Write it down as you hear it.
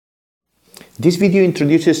This video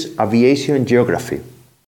introduces aviation geography.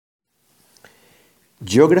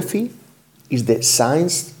 Geography is the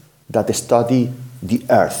science that studies the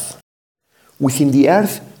Earth. Within the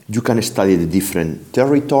Earth, you can study the different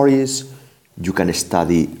territories, you can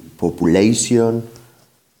study population.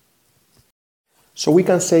 So we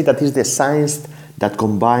can say that it's the science that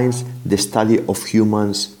combines the study of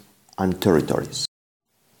humans and territories.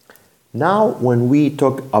 Now, when we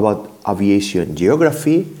talk about aviation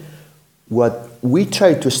geography, what we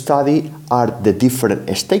try to study are the different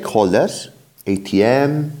stakeholders,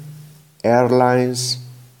 ATM, airlines,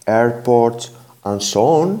 airports, and so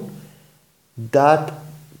on, that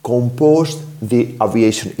compose the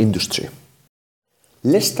aviation industry.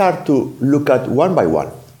 Let's start to look at one by one.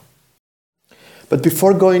 But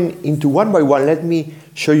before going into one by one, let me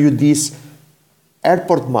show you this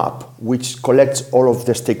airport map, which collects all of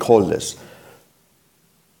the stakeholders.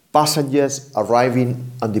 Passengers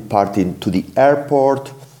arriving and departing to the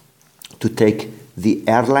airport, to take the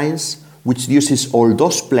airlines, which uses all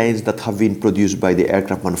those planes that have been produced by the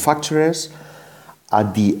aircraft manufacturers.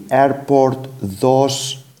 At the airport,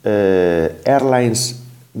 those airlines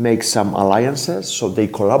make some alliances, so they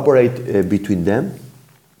collaborate between them.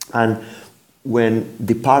 And when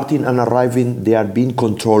departing and arriving, they are being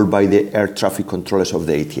controlled by the air traffic controllers of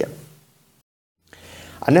the ATM.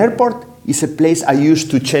 An airport is a place I use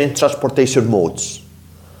to change transportation modes,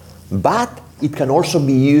 but it can also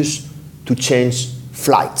be used to change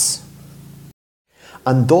flights.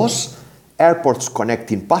 And those airports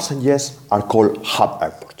connecting passengers are called hub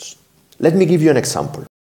airports. Let me give you an example.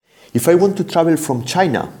 If I want to travel from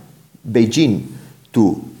China, Beijing,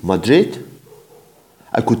 to Madrid,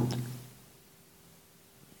 I could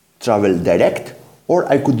travel direct, or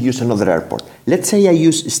I could use another airport. Let's say I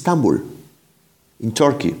use Istanbul in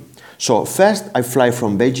Turkey. So first I fly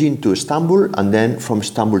from Beijing to Istanbul and then from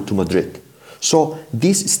Istanbul to Madrid. So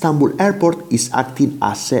this Istanbul airport is acting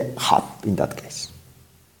as a hub in that case.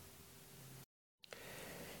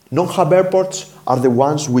 Non-hub airports are the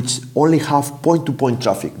ones which only have point-to-point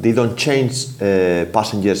traffic. They don't change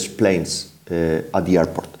passengers' planes at the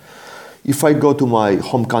airport. If I go to my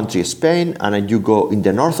home country, Spain, and you go in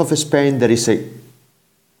the north of Spain, there is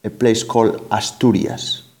a place called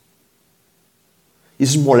Asturias.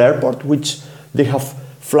 It's a small airport which they have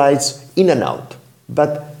flights in and out,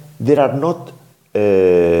 but there are not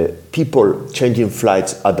people changing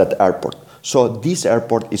flights at that airport. So this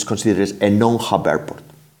airport is considered a non-hub airport.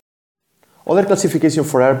 Other classifications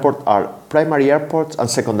for airports are primary airports and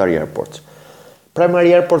secondary airports.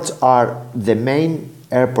 Primary airports are the main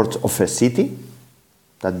airports of a city,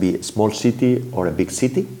 that be a small city or a big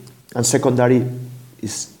city, and secondary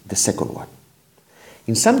is the second one.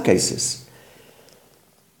 In some cases,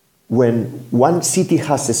 when one city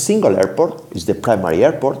has a single airport, it's the primary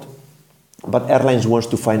airport, but airlines wants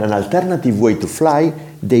to find an alternative way to fly,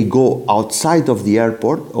 they go outside of the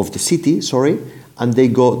airport, of the city, and they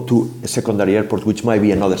go to a secondary airport, which might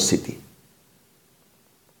be another city.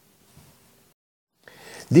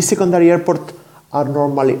 These secondary airports are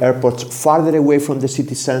normally airports farther away from the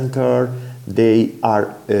city center. They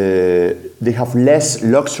have less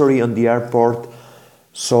luxury on the airport,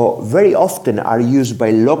 so very often are used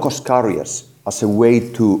by low-cost carriers as a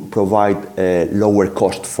way to provide a lower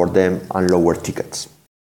cost for them and lower tickets.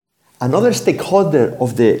 Another stakeholder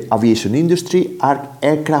of the aviation industry are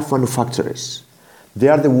aircraft manufacturers. They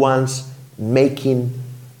are the ones making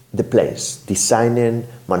the planes, designing,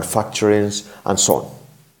 manufacturing, and so on.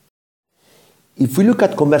 If we look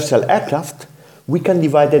at commercial aircraft, we can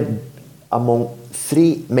divide it among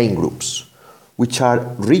three main groups, which are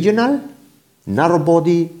regional, narrow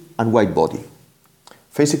body, and wide body.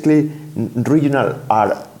 Basically, regional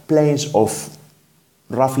are planes of,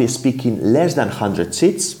 roughly speaking, less than 100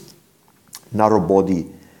 seats, narrow body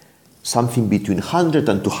something between 100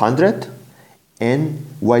 and 200, and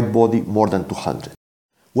wide body more than 200.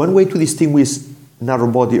 One way to distinguish narrow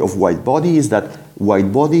body of wide body is that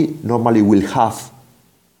wide body normally will have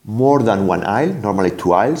more than one aisle, normally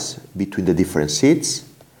two aisles between the different seats,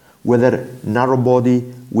 whether narrow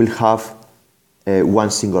body will have one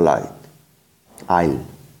single aisle.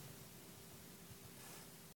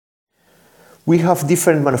 We have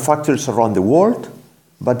different manufacturers around the world,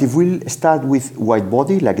 but if we start with wide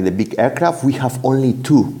body, like the big aircraft, we have only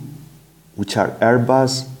two, which are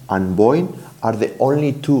Airbus and Boeing, are the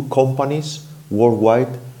only two companies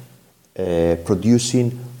worldwide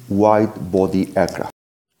producing wide-body aircraft.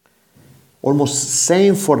 Almost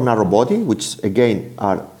same for narrow body, which again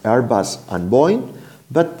are Airbus and Boeing,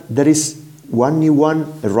 but there is one new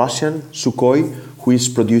one, a Russian, Sukhoi, who is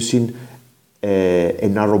producing a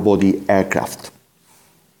narrow body aircraft.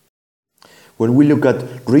 When we look at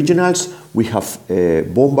regionals, we have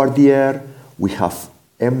Bombardier, we have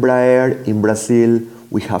Embraer in Brazil,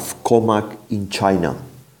 we have Comac in China,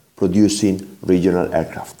 producing regional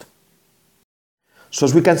aircraft. So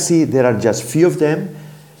as we can see, there are just few of them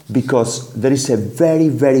because there is a very,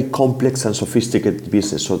 very complex and sophisticated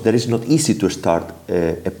business, so there is not easy to start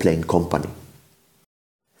a plane company.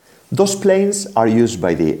 Those planes are used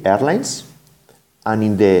by the airlines, and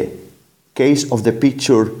in the case of the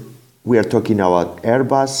picture, we are talking about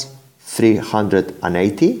Airbus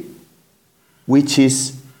 380, which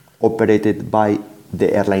is operated by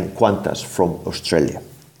the airline Qantas from Australia.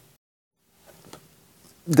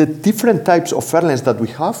 The different types of airlines that we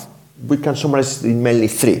have, we can summarize in mainly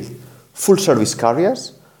three: full service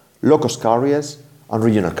carriers, low-cost carriers, and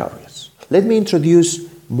regional carriers. Let me introduce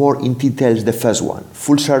more in details the first one,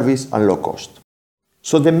 full service and low cost.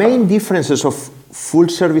 So the main differences of full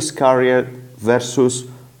service carrier versus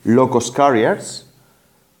low-cost carriers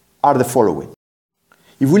are the following.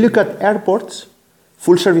 If we look at airports,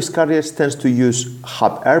 full service carriers tend to use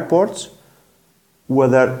hub airports,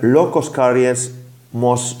 whether low-cost carriers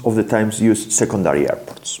most of the times use secondary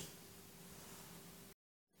airports.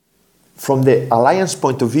 From the alliance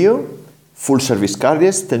point of view, full service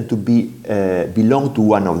carriers tend to belong to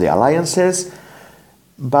one of the alliances,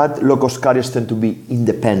 but low-cost carriers tend to be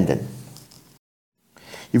independent.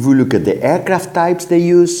 If we look at the aircraft types they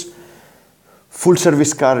use, full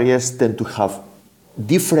service carriers tend to have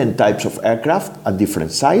different types of aircraft at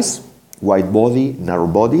different size, wide body, narrow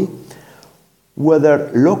body, whether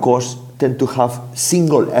low-cost tend to have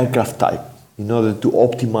single aircraft type in order to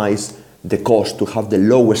optimize the cost, to have the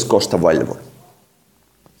lowest cost available.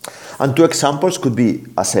 And two examples could be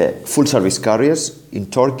as a full service carriers. In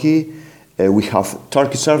Turkey, we have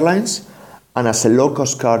Turkish Airlines, and as a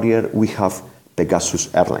low-cost carrier, we have Pegasus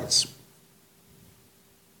Airlines.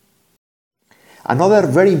 Another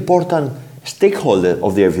very important stakeholder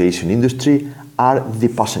of the aviation industry are the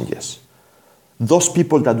passengers, those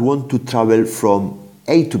people that want to travel from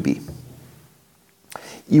A to B.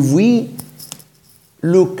 If we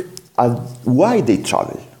look at why they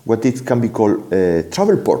travel, what it can be called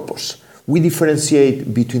travel purpose, we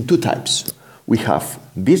differentiate between two types. We have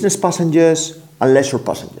business passengers and leisure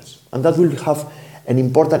passengers, and that will have an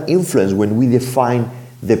important influence when we define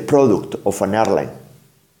the product of an airline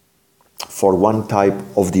for one type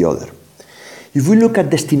of the other. If we look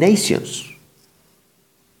at destinations,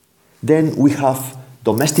 then we have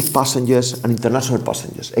domestic passengers and international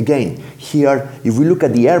passengers. Again, here, if we look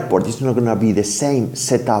at the airport, it's not going to be the same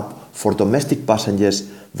setup for domestic passengers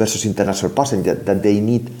versus international passengers, that they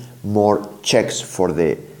need more checks for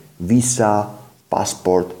the visa,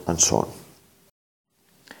 passport, and so on.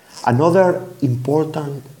 Another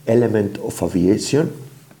important element of aviation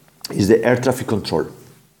is the air traffic control,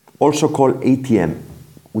 also called ATM,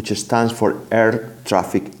 which stands for Air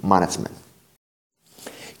Traffic Management.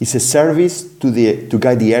 It's a service to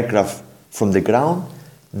guide the aircraft from the ground,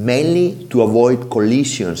 mainly to avoid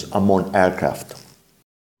collisions among aircraft.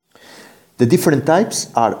 The different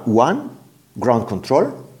types are: one, ground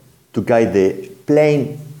control, to guide the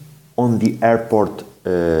plane on the airport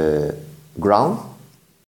ground.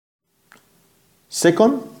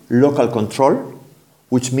 Second, local control,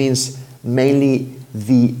 which means mainly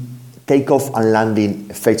the takeoff and landing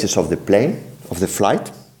phases of the plane, of the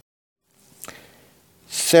flight.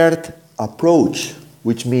 Third, approach,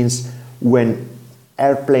 which means when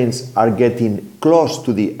airplanes are getting close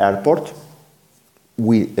to the airport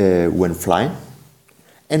when flying.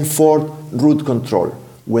 And fourth, route control,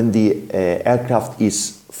 when the aircraft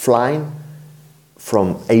is flying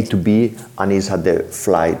from A to B and is at the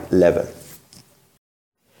flight level.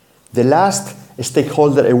 The last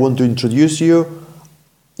stakeholder I want to introduce you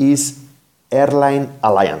is airline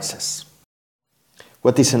alliances.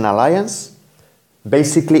 What is an alliance?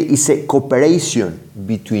 Basically, it's a cooperation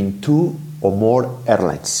between two or more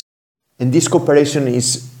airlines. And this cooperation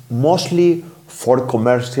is mostly for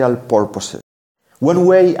commercial purposes. One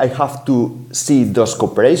way I have to see those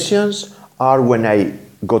cooperations are when I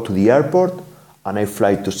go to the airport and I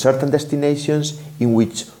fly to certain destinations in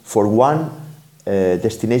which for one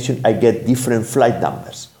destination I get different flight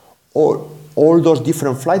numbers. All those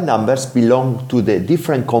different flight numbers belong to the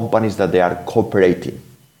different companies that they are cooperating.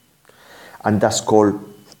 And that's called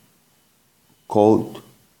code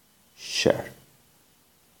share.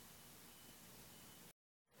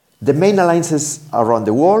 The main alliances around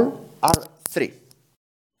the world are three.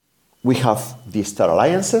 We have the star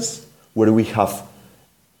alliances, where we have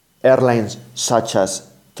airlines such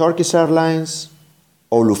as Turkish Airlines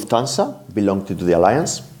or Lufthansa belong to the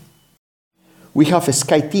alliance. We have a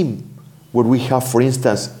SkyTeam, where we have, for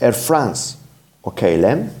instance, Air France Okay,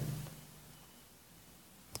 Len.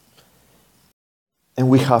 And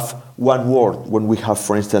we have one word when we have,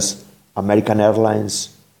 for instance, American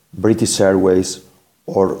Airlines, British Airways,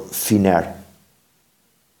 or Finnair.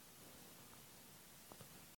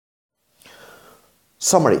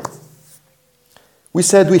 Summary. We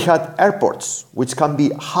said we had airports, which can be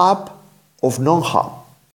hub or non-hub.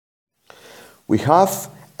 We have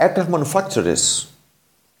aircraft manufacturers,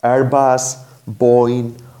 Airbus,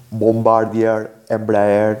 Boeing, Bombardier,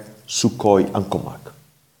 Embraer, Sukhoi, and Comac,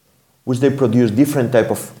 which they produce different type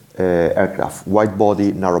of aircraft, wide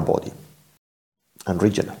body, narrow body, and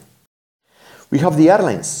regional. We have the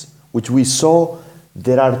airlines, which we saw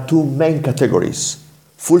there are two main categories,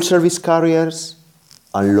 full service carriers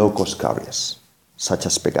and low-cost carriers, such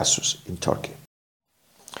as Pegasus in Turkey.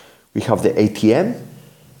 We have the ATM,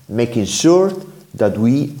 making sure that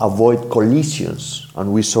we avoid collisions,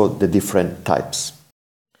 and we saw the different types.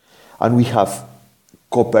 And we have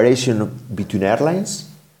cooperation between airlines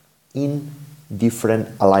in different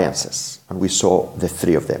alliances, and we saw the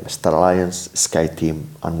three of them, Star Alliance, SkyTeam,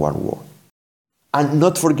 and oneworld. And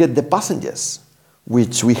not forget the passengers,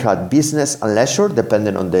 which we had business and leisure,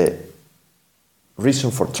 depending on the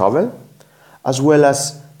reason for travel, as well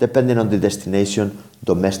as depending on the destination,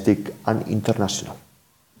 domestic and international.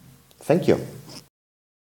 Thank you.